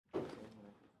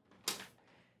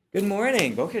Good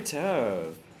morning, Boker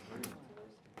Tov.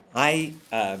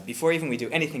 Before even we do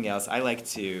anything else, I like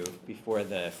to, before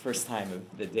the first time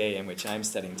of the day in which I'm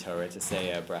studying Torah, to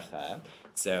say a bracha.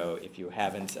 So if you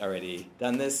haven't already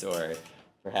done this, or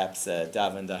perhaps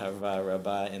daven dahava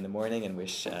rabbah in the morning, and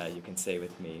wish you can say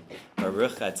with me,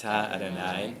 Baruch atah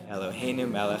Adonai Eloheinu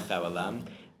melech haolam,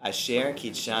 asher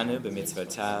kitshanu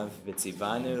b'mitzvotav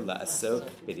v'tzivanu la'asok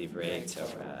b'divrei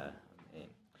Torah.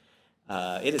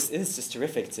 It is just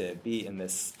terrific to be in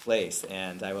this place,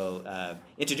 and I will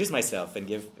introduce myself and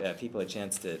give people a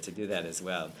chance to do that as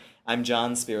well. I'm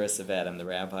John Spiros Saved. I'm the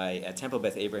rabbi at Temple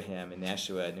Beth Abraham in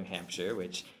Nashua, New Hampshire,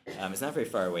 which is not very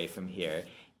far away from here.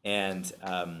 And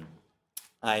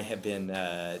I have been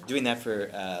doing that for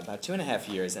about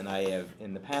 2.5 years, and I have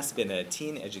in the past been a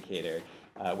teen educator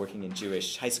working in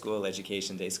Jewish high school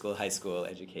education, day school, high school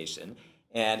education.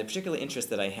 And a particular interest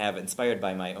that I have, inspired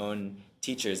by my own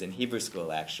teachers in Hebrew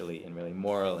school, actually, in really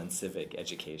moral and civic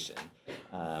education.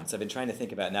 So I've been trying to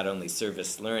think about not only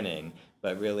service learning,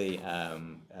 but really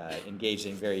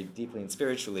engaging very deeply and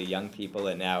spiritually young people,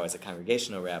 and now as a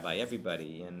congregational rabbi,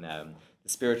 everybody in the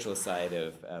spiritual side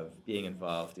of being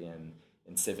involved in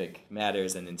civic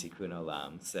matters and in tikkun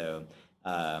olam. So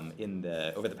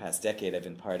over the past decade, I've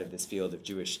been part of this field of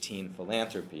Jewish teen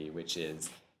philanthropy, which is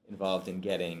involved in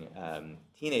getting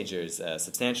teenagers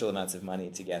substantial amounts of money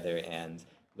together and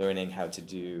learning how to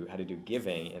do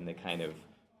giving in the kind of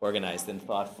organized and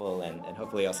thoughtful and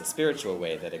hopefully also spiritual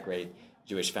way that a great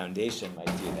Jewish foundation might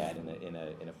do that in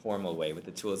a formal way with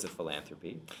the tools of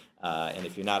philanthropy. And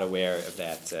if you're not aware of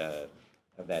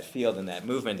that field and that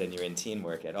movement, and you're in teen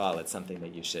work at all, it's something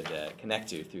that you should connect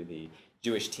to through the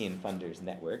Jewish Teen Funders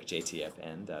Network,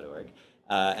 jtfn.org.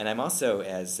 And I'm also,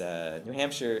 as New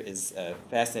Hampshire is a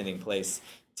fascinating place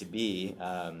to be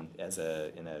in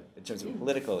terms of a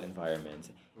political environment.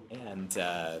 And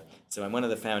so I'm one of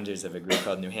the founders of a group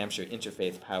called New Hampshire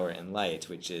Interfaith Power and Light,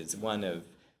 which is one of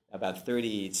about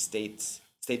 30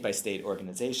 state-by-state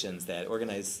organizations that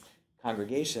organize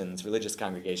congregations, religious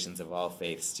congregations of all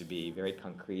faiths, to be very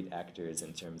concrete actors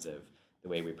in terms of the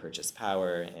way we purchase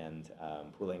power and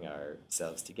pooling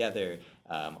ourselves together,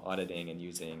 auditing and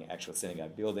using actual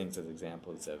synagogue buildings as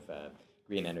examples of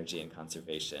green energy and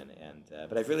conservation.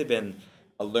 But I've really been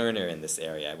a learner in this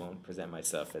area. I won't present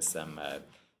myself as some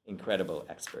incredible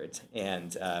expert.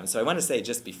 And so I want to say,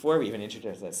 just before we even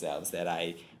introduce ourselves, that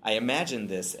I imagine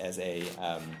this as a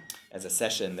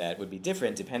session that would be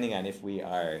different depending on if we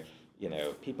are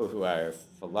people who are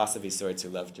philosophy sorts who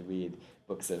love to read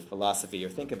books of philosophy or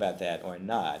think about that or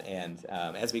not. And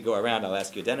as we go around, I'll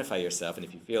ask you to identify yourself, and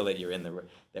if you feel that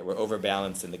that we're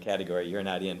overbalanced in the category you're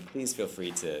not in, please feel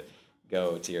free to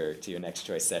go to your next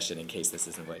choice session in case this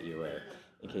isn't what you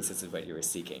were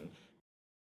seeking.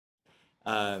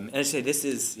 And I say this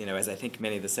is, as I think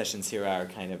many of the sessions here are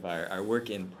kind of our work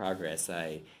in progress.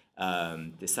 I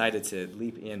decided to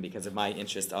leap in because of my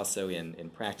interest also in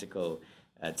practical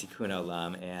tikkun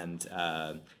olam,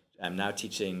 and I'm now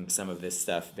teaching some of this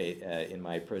stuff in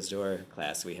my Pros D'Or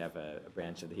class. We have a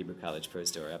branch of the Hebrew College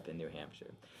Pros D'Or up in New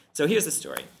Hampshire. So here's the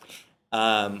story.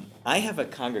 I have a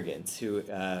congregant who,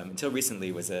 until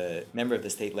recently, was a member of the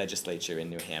state legislature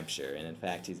in New Hampshire, and in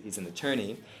fact, he's an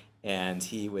attorney, and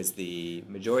he was the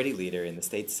majority leader in the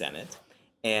state Senate.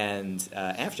 And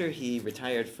after he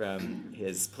retired from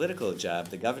his political job,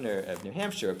 the governor of New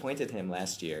Hampshire appointed him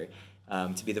last year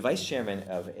to be the vice chairman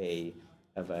of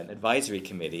an advisory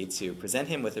committee to present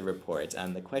him with a report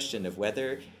on the question of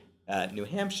whether New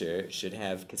Hampshire should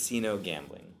have casino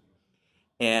gambling.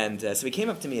 And so he came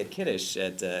up to me at Kiddush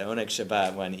at Oneg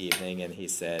Shabbat one evening, and he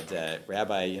said,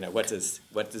 "Rabbi, what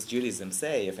does Judaism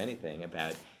say, if anything,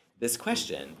 about this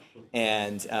question?"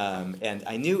 And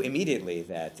I knew immediately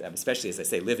that, especially as I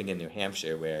say, living in New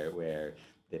Hampshire, where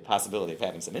the possibility of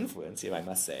having some influence, I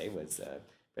must say, was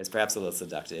perhaps a little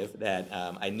seductive, that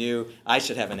I knew I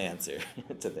should have an answer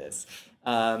to this.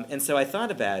 And so I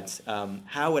thought about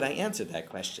how would I answer that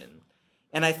question.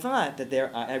 And I thought that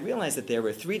I realized that there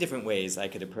were 3 different ways I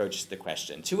could approach the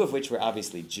question, 2 of which were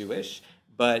obviously Jewish,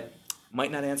 but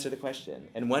might not answer the question,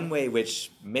 and one way which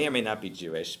may or may not be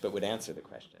Jewish, but would answer the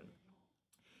question.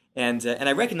 And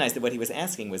I recognized that what he was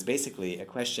asking was basically a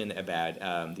question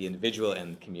about the individual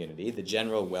and the community, the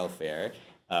general welfare.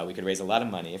 We could raise a lot of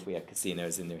money if we had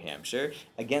casinos in New Hampshire,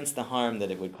 against the harm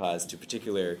that it would cause to a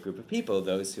particular group of people,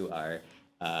 those for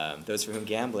whom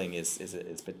gambling is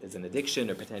an addiction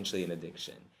or potentially an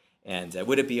addiction. And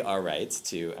would it be all right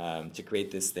to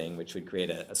create this thing which would create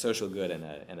a social good and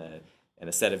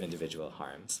a set of individual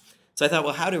harms? So I thought,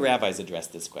 well, how do rabbis address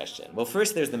this question? Well,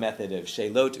 first there's the method of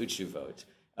shelot utshuvot,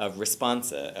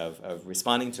 responsa, of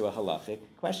responding to a halachic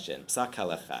question, psak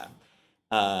halacha.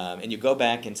 And you go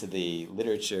back into the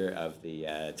literature of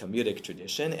the Talmudic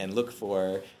tradition and look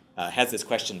for, has this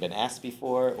question been asked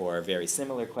before, or very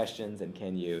similar questions, and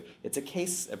can you, it's a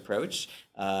case approach,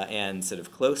 and sort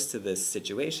of close to this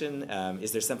situation,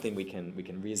 is there something we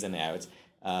can reason out,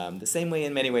 the same way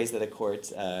in many ways that a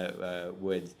court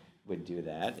would do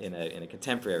that in a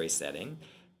contemporary setting.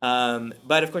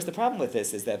 But of course the problem with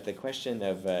this is that the question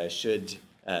of should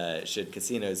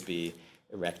casinos be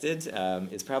erected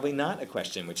is probably not a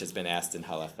question which has been asked in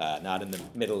halacha, not in the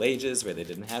Middle Ages where they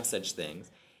didn't have such things.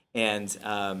 And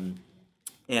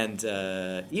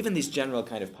even these general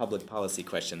kind of public policy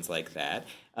questions like that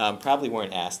probably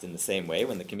weren't asked in the same way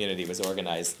when the community was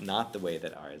organized not the way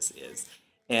that ours is.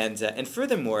 And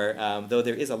furthermore, though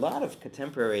there is a lot of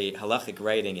contemporary halachic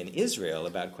writing in Israel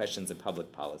about questions of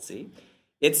public policy,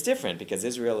 it's different because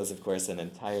Israel is, of course, an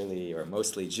entirely or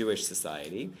mostly Jewish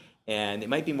society, and it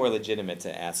might be more legitimate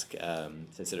to ask, to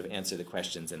sort of answer the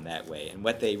questions in that way. And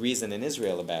what they reason in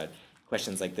Israel about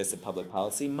questions like this of public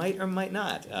policy might or might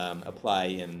not apply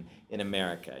in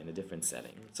America in a different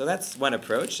setting. So that's one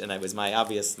approach, and it was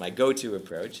my go-to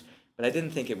approach, but I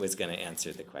didn't think it was going to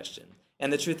answer the question.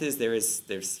 And the truth is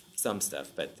there's some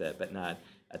stuff, but not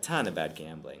a ton about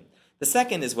gambling. The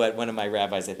second is what one of my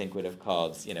rabbis, I think, would have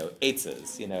called,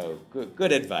 eitzes,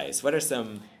 good advice. What are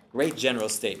some great general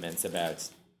statements about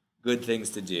good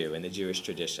things to do in the Jewish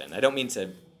tradition? I don't mean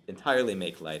to entirely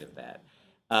make light of that,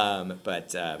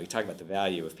 but we talk about the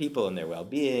value of people and their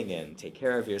well-being and take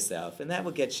care of yourself, and that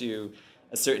will get you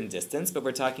a certain distance, but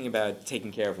we're talking about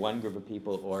taking care of one group of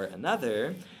people or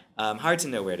another. Hard to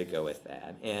know where to go with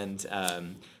that. And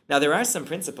now there are some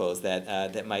principles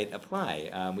that might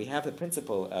apply. We have the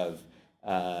principle of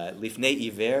lifnei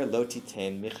iver lo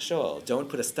titen michshol. Don't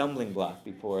put a stumbling block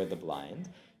before the blind,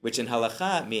 which in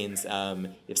halacha means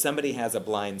if somebody has a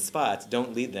blind spot,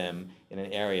 don't lead them in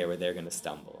an area where they're going to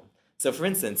stumble. So for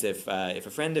instance, if a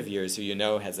friend of yours who you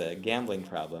know has a gambling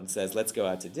problem says, let's go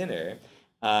out to dinner,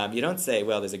 you don't say,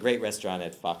 well, there's a great restaurant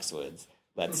at Foxwoods.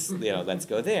 Let's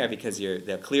go there, because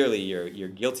clearly you're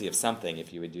guilty of something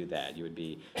if you would do that. You would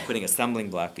be putting a stumbling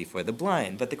block before the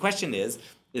blind. But the question is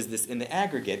this in the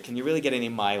aggregate, can you really get any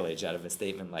mileage out of a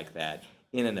statement like that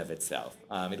in and of itself?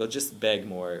 It'll just beg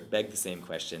the same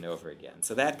question over again.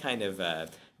 So that kind of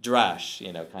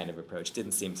drash, kind of approach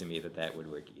didn't seem to me that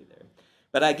would work either.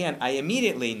 But again, I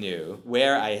immediately knew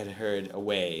where I had heard a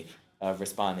way of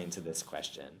responding to this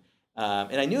question.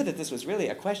 And I knew that this was really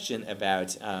a question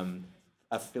about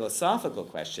a philosophical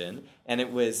question, and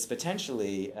it was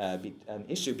potentially an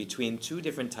issue between two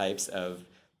different types of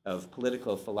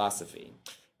political philosophy.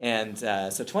 And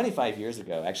so 25 years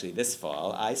ago, actually this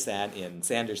fall, I sat in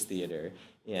Sanders Theater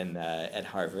at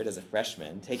Harvard as a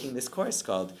freshman, taking this course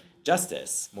called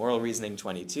Justice, Moral Reasoning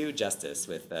 22, Justice,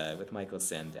 with Michael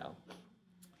Sandel.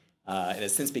 It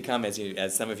has since become,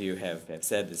 as some of you have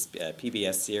said, this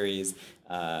PBS series.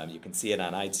 You can see it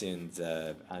on iTunes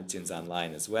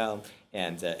online as well.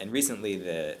 And recently,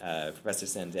 Professor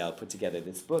Sandel put together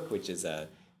this book, which is a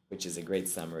great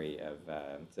summary of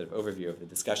sort of overview of the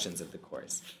discussions of the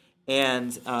course.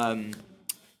 And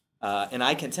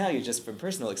I can tell you just from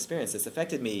personal experience, this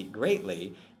affected me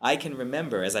greatly. I can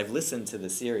remember, as I've listened to the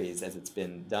series as it's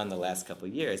been done the last couple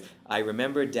of years, I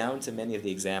remember down to many of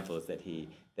the examples that he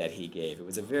gave. It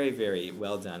was a very, very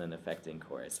well done and affecting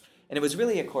course. And it was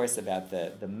really a course about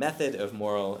the method of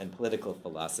moral and political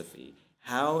philosophy.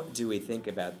 How do we think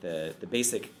about the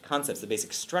basic concepts, the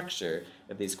basic structure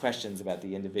of these questions about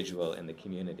the individual and the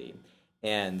community?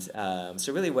 And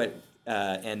so really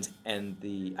and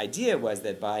the idea was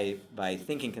that by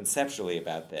thinking conceptually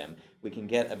about them, we can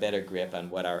get a better grip on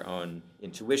what our own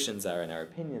intuitions are and our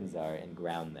opinions are and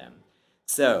ground them.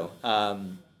 So,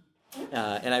 and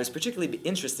I was particularly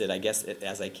interested, I guess,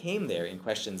 as I came there, in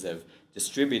questions of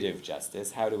distributive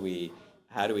justice. How do we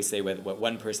say what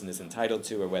one person is entitled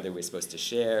to, or whether we're supposed to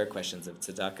share, questions of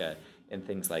tzedakah, and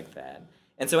things like that.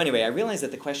 And so anyway, I realized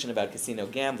that the question about casino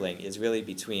gambling is really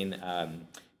between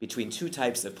two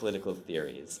types of political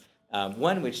theories.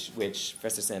 One which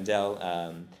Professor Sandel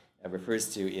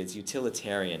refers to is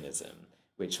utilitarianism,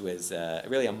 which was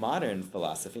really a modern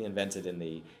philosophy invented in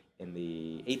the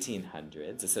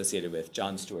 1800s, associated with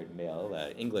John Stuart Mill,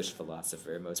 an English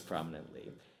philosopher most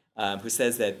prominently, who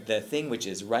says that the thing which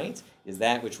is right is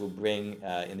that which will bring,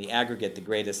 in the aggregate, the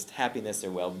greatest happiness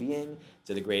or well-being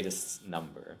to the greatest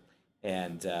number.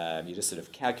 And you just sort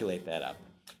of calculate that up.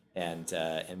 And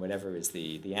whatever is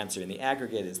the answer in the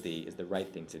aggregate is the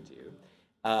right thing to do.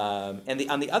 And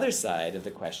on the other side of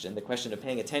the question of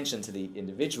paying attention to the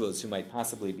individuals who might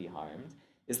possibly be harmed,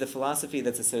 is the philosophy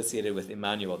that's associated with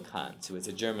Immanuel Kant, who was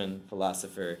a German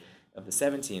philosopher of the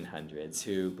 1700s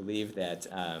who believed that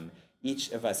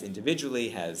each of us individually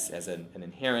has an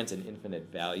inherent and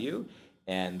infinite value,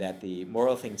 and that the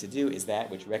moral thing to do is that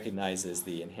which recognizes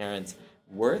the inherent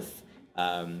worth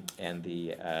and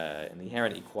the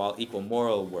inherent equal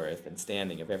moral worth and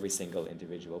standing of every single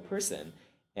individual person,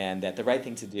 and that the right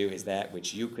thing to do is that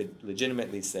which you could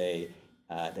legitimately say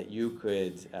that you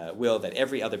could will that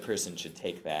every other person should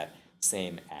take that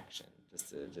same action, just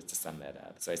to sum that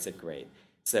up. So I said, great.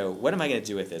 So what am I going to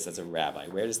do with this as a rabbi?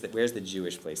 Where's the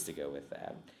Jewish place to go with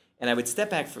that? And I would step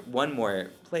back for one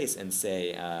more place and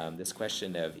say this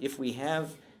question of, if we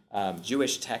have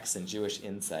Jewish texts and Jewish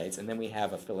insights, and then we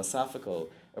have a philosophical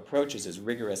approaches as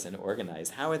rigorous and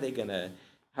organized, how are they going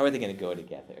to go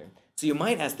together? So you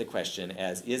might ask the question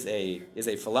as, is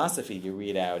a philosophy you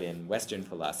read out in Western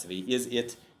philosophy, is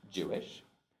it Jewish?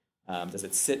 Does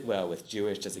it sit well with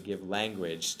Jewish? Does it give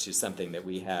language to something that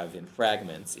we have in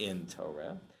fragments in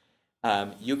Torah?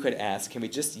 You could ask, can we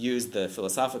just use the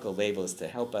philosophical labels to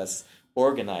help us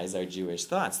organize our Jewish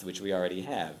thoughts, which we already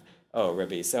have? Oh,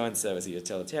 Rabbi so-and-so is a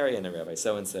utilitarian, and Rabbi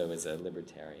so-and-so is a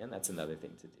libertarian. That's another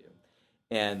thing to do.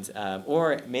 And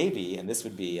or maybe, and this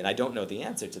would be, and I don't know the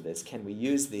answer to this, can we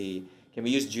use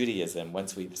Judaism,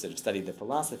 once we've sort of studied the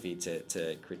philosophy,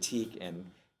 to critique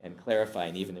and clarify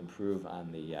and even improve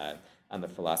on the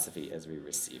philosophy as we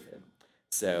receive it?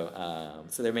 So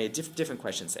there may be different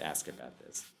questions to ask about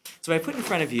this. So what I put in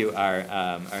front of you are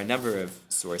a number of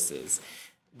sources.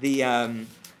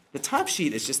 The top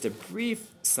sheet is just a brief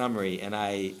summary, and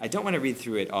I don't want to read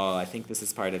through it all. I think this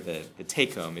is part of the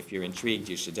take-home. If you're intrigued,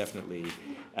 you should definitely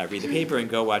read the paper and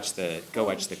go watch the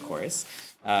course.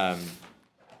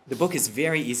 The book is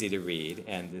very easy to read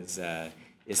and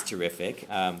is terrific.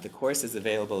 The course is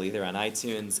available either on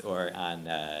iTunes or on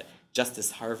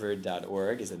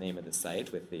justiceharvard.org is the name of the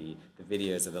site, with the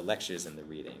videos of the lectures and the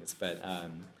readings. But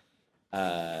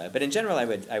in general,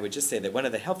 I would just say that one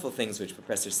of the helpful things which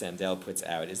Professor Sandel puts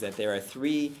out is that there are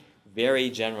three very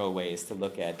general ways to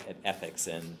look at ethics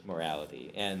and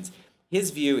morality. And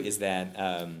his view is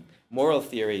that moral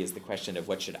theory is the question of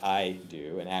what should I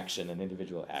do, an action, an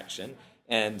individual action,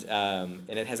 and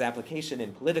it has application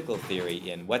in political theory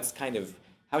in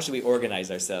how should we organize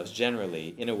ourselves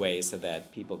generally in a way so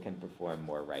that people can perform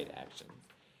more right actions.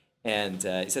 And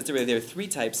he says there are three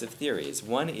types of theories.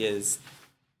 One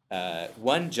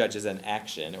judges an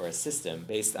action or a system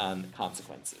based on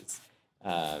consequences.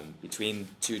 Between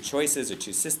two choices or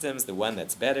two systems, the one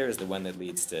that's better is the one that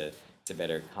leads to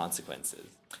better consequences.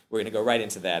 We're going to go right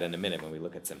into that in a minute when we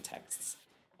look at some texts.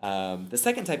 The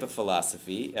second type of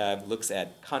philosophy looks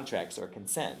at contracts or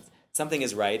consent. Something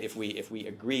is right if we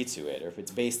agree to it, or if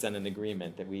it's based on an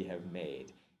agreement that we have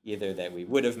made, either that we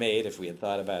would have made if we had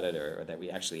thought about it, or that we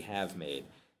actually have made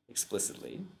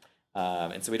explicitly.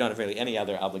 And so we don't have really any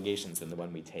other obligations than the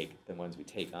ones we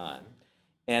take on.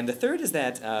 And the third is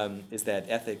that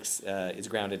ethics is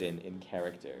grounded in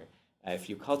character. If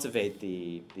you cultivate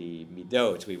the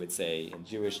midot, we would say in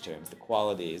Jewish terms, the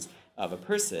qualities of a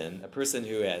person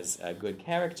who has a good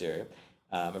character,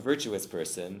 a virtuous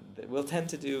person, will tend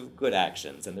to do good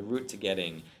actions. And the route to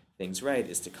getting things right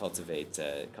is to cultivate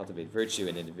virtue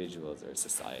in individuals or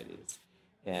societies.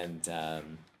 And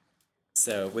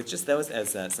so with just those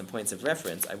as some points of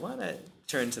reference, I want to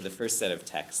turn to the first set of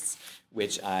texts,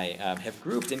 which I have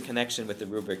grouped in connection with the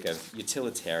rubric of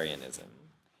utilitarianism.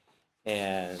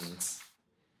 And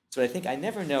so I think I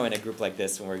never know in a group like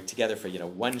this, when we're together for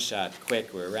one shot,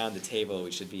 quick, we're around the table,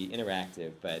 we should be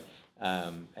interactive. But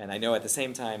and I know at the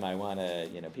same time I want to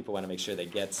people want to make sure they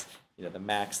get the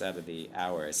max out of the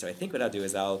hour. So I think what I'll do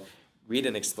is I'll read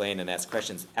and explain and ask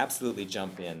questions. Absolutely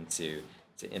jump in to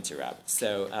interrupt.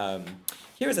 So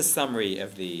here is a summary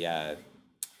of the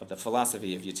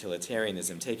philosophy of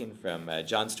utilitarianism taken from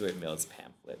John Stuart Mill's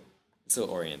pamphlet. This will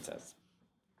orient us.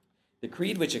 The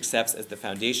creed which accepts as the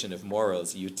foundation of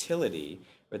morals utility,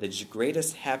 or the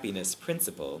greatest happiness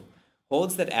principle,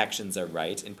 holds that actions are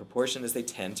right in proportion as they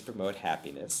tend to promote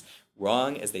happiness,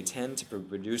 wrong as they tend to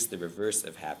produce the reverse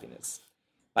of happiness.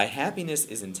 By happiness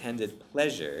is intended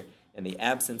pleasure and the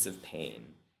absence of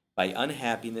pain. By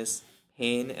unhappiness,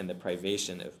 pain and the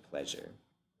privation of pleasure.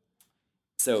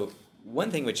 So one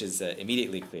thing which is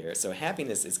immediately clear, so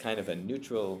happiness is kind of a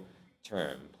neutral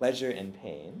term, pleasure and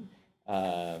pain.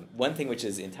 One thing which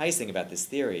is enticing about this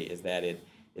theory is that it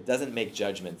doesn't make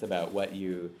judgments about what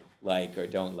you like or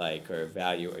don't like, or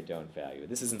value or don't value.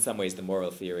 This is in some ways the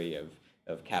moral theory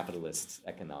of capitalist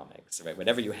economics, right?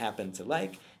 Whatever you happen to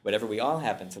like, whatever we all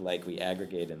happen to like, we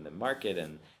aggregate in the market,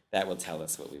 and that will tell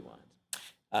us what we want.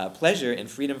 Pleasure and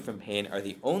freedom from pain are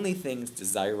the only things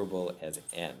desirable as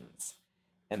ends,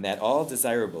 and that all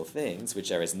desirable things,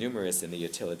 which are as numerous in the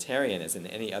utilitarian as in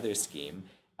any other scheme,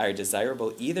 are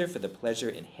desirable either for the pleasure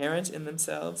inherent in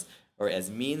themselves or as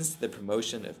means to the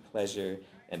promotion of pleasure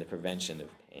and the prevention of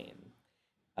pain.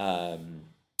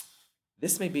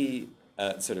 This may be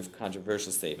a sort of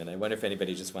controversial statement. I wonder if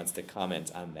anybody just wants to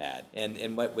comment on that.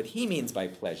 And what he means by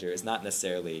pleasure is not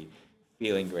necessarily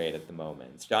feeling great at the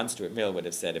moment. John Stuart Mill would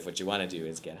have said if what you want to do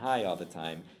is get high all the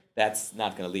time, that's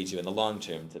not going to lead you in the long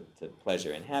term to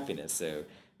pleasure and happiness. So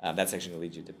that's actually going to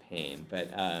lead you to pain.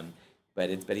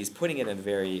 But he's putting it in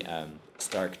very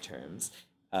stark terms,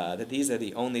 that these are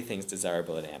the only things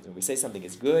desirable at ends. When we say something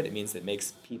is good, it means that it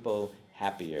makes people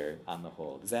happier on the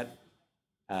whole. Does that?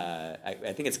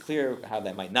 I think it's clear how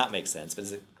that might not make sense, but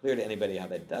is it clear to anybody how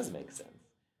that does make sense?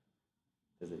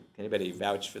 Does it? Can anybody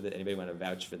vouch for that? Anybody want to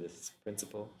vouch for this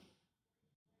principle?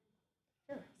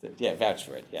 Sure. Yeah, vouch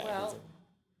for it. Yeah. Well,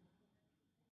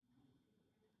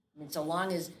 I mean, so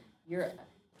long as you're, I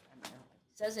don't know,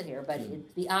 it says it here, but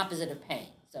it's the opposite of pain.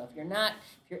 So if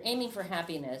you're aiming for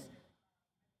happiness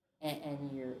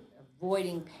and you're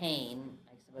avoiding pain,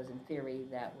 I suppose in theory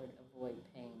that would avoid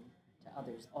pain to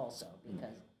others also,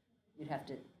 because you'd have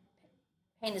to,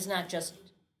 pain is not just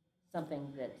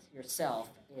something that's yourself,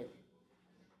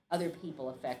 other people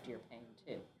affect your pain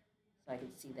too. So I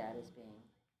could see that as being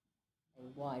a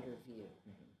wider view.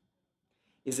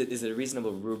 Is it a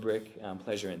reasonable rubric,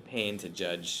 pleasure and pain, to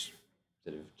judge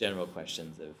sort of general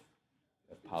questions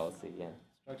of policy? Yeah.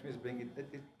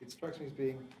 It strikes me as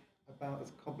being about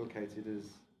as complicated as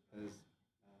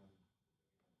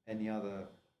any other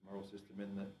moral system,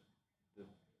 in that the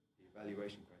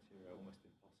evaluation criteria are almost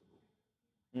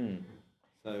impossible.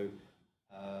 So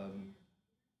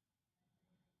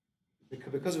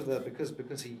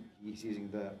because he's using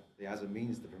the as a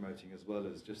means to promoting as well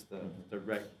as just the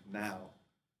direct now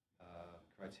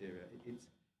criteria, it's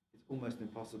almost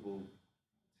impossible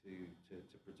to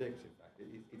predict. In fact,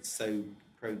 it's so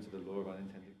prone to the law of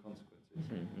unintended consequences.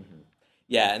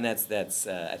 Yeah, and that's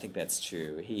I think that's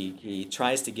true. He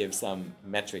tries to give some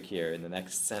metric here in the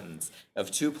next sentence. Of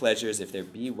two pleasures, if there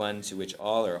be one to which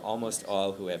all or almost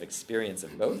all who have experience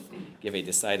of both give a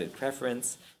decided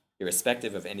preference,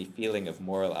 irrespective of any feeling of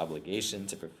moral obligation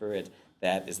to prefer it,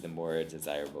 that is the more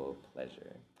desirable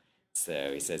pleasure.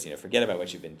 So he says, forget about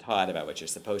what you've been taught, about what you're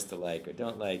supposed to like or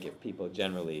don't like, if people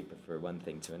generally prefer one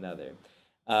thing to another.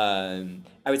 I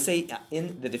would say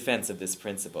in the defense of this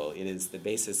principle, it is the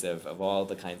basis of all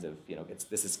the kinds of,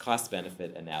 this is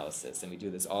cost-benefit analysis, and we do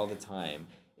this all the time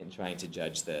in trying to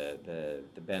judge the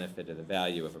benefit or the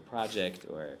value of a project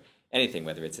or anything,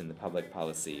 whether it's in the public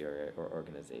policy or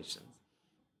organizations.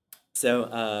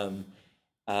 So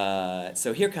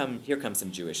here come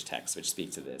some Jewish texts which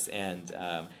speak to this, and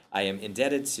I am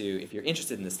indebted to, if you're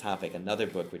interested in this topic, another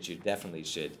book which you definitely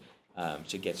should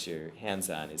get your hands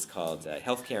on is called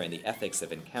Healthcare and the Ethics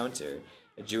of Encounter,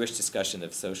 a Jewish discussion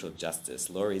of social justice.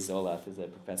 Lori Zoloff is a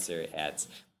professor at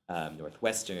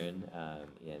Northwestern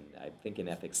in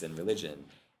ethics and religion,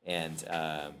 and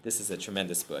this is a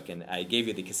tremendous book. And I gave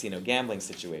you the casino gambling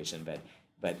situation,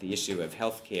 but the issue of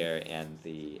healthcare and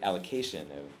the allocation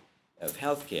of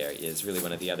healthcare is really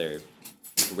one of the other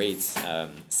great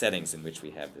settings in which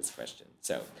we have this question.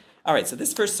 So, all right. So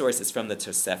this first source is from the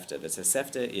Tosefta. The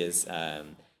Tosefta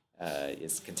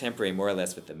is contemporary, more or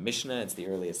less, with the Mishnah. It's the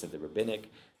earliest of the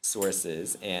rabbinic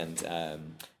sources, and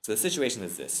so the situation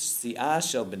is this: Si'ah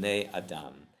shel b'nei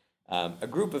Adam, a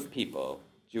group of people,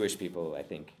 Jewish people, I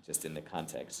think, just in the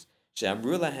context,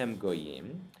 she'amru lahem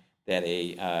goyim, that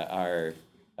are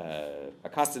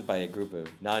accosted by a group of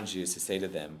non-Jews who say to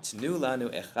them, Tnu lanu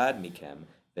echad mikem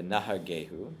v'nahar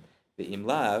gehu,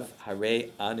 v'imlav hare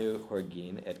anu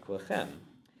horgin et kulchem.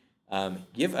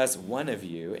 Give us one of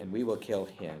you, and we will kill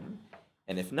him,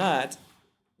 and if not,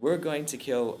 we're going to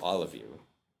kill all of you.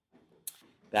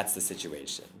 That's the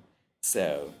situation.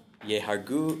 So,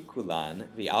 yehargu kulan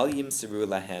v'al yimseru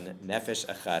lahen nefesh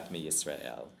achat mi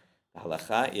Yisrael. The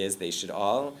halacha is they should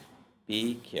all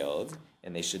be killed,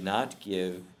 and they should not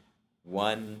give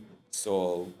one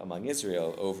soul among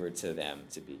Israel over to them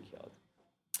to be killed.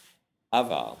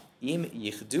 Aval, im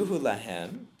yichduhu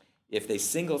lahem, if they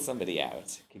single somebody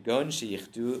out, kigon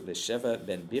sheyichdu l'sheva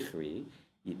ben bichri,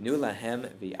 yitnu lahem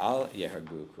v'al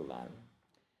yehargu kulan.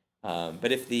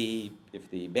 But if the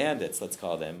bandits, let's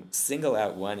call them, single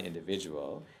out one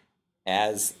individual,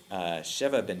 as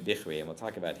Sheva ben Bichri, and we'll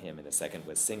talk about him in a second,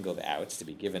 was singled out to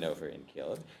be given over and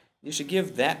killed, you should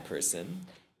give that person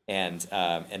and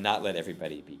not let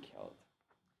everybody be killed.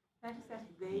 Can I just ask,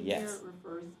 they Yes. here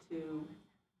refers to,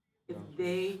 if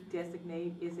they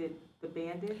designate, is it The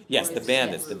bandits? Yes, Or the is it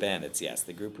bandits, group? yes,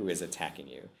 the group who is attacking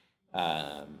you,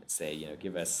 say,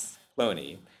 give us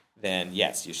Plony, then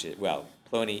yes, you should, well,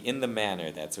 Plony in the manner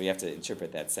that, so we have to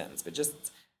interpret that sentence, but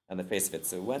just on the face of it,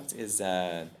 so what is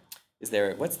there,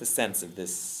 what's the sense of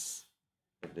this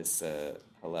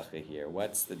halacha here?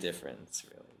 What's the difference,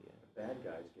 really? The bad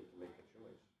guys get to make the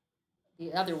choice.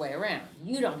 The other way around.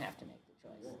 You don't have to make the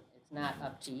choice. It's not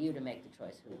up to you to make the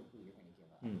choice who you're going to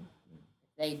give up.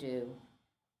 If they do,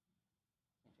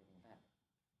 can't do anything about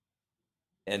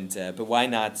it. And but why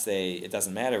not say it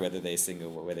doesn't matter whether they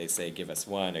say give us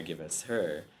one or give us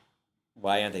her?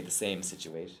 Why aren't they the same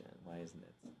situation? Why isn't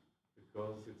it?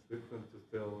 Because it's different to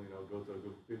tell, go to a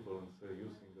group of people and say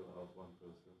you single out one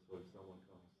person. So if someone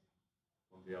comes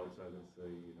from the outside and say,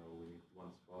 we need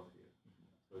one spot here.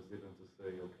 So it's different to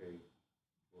say, okay,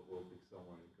 we'll pick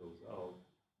someone who goes out,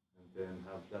 and then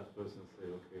have that person say,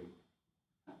 okay,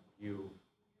 you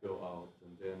go out,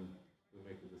 and then we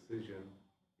make a decision.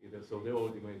 So they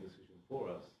already made a decision for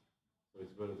us. So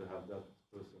it's better to have that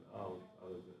person out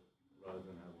rather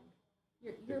than having.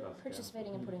 You're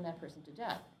participating in putting that person to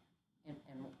death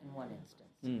in one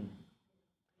instance.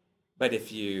 But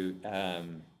if you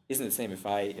isn't it the same if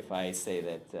I say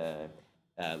that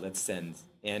let's send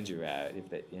Andrew out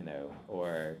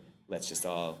or let's just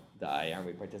all die? Aren't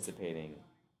we participating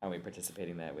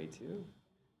that way too?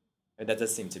 Or that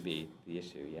does seem to be the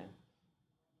issue, yeah.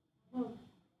 Well,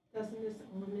 doesn't this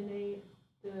eliminate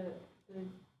the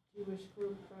Jewish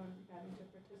group from having to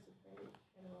participate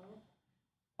at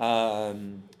all?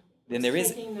 Then there is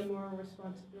taking the moral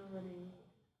responsibility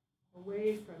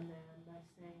away from them by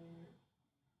saying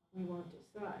we won't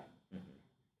decide.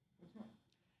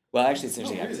 Well, actually, it's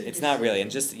interesting. It's not really,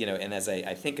 and just and as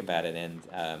I think about it, and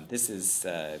this is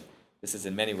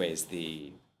in many ways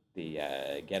the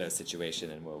ghetto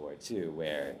situation in World War II,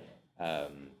 where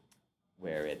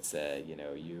it's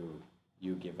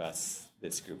you give us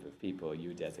this group of people,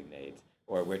 you designate,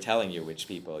 or we're telling you which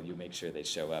people, you make sure they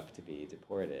show up to be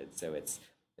deported. So it's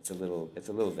a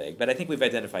little vague, but I think we've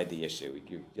identified the issue.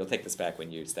 You'll take this back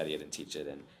when you study it and teach it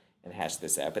and hash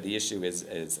this out. But the issue is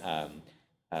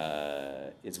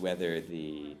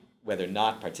whether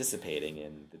not participating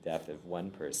in the death of one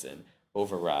person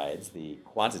overrides the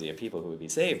quantity of people who would be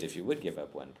saved if you would give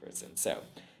up one person. So,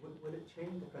 would it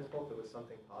change the principle if it was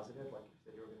something positive, like you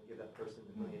said you were going to give that person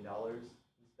 $1 million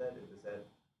instead? Is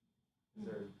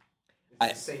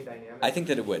the same dynamic? I think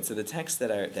that it would. So the texts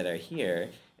that are here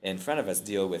in front of us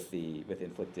deal with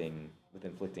inflicting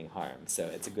harm. So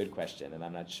it's a good question, and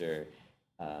I'm not sure.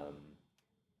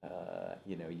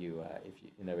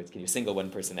 Can you single one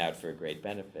person out for a great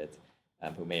benefit,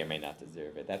 who may or may not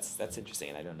deserve it? That's interesting,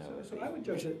 and I don't know. So I would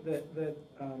judge that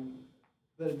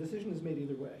a decision is made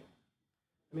either way.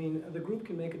 I mean, the group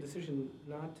can make a decision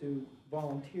not to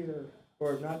volunteer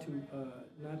or not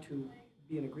to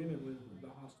be in agreement with the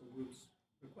hostile group's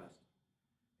request,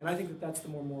 and I think that that's the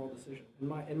more moral decision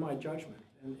in my judgment.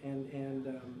 And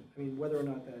I mean, whether or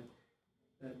not that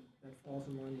falls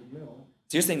in line with Mill.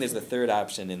 So you're saying there's a third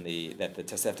option that the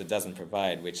Tosefta doesn't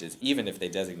provide, which is even if they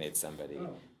designate somebody,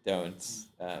 don't.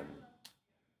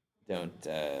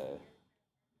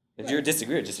 You're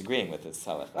disagreeing with this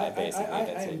halacha, basically.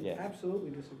 That's it. Yeah.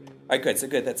 Absolutely disagreeing. All right, good. So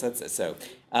good. That's so.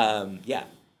 Yeah.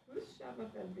 Who's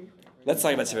Shabbat ben Bichri? Let's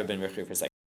talk about Shabbat ben Bichri for a second.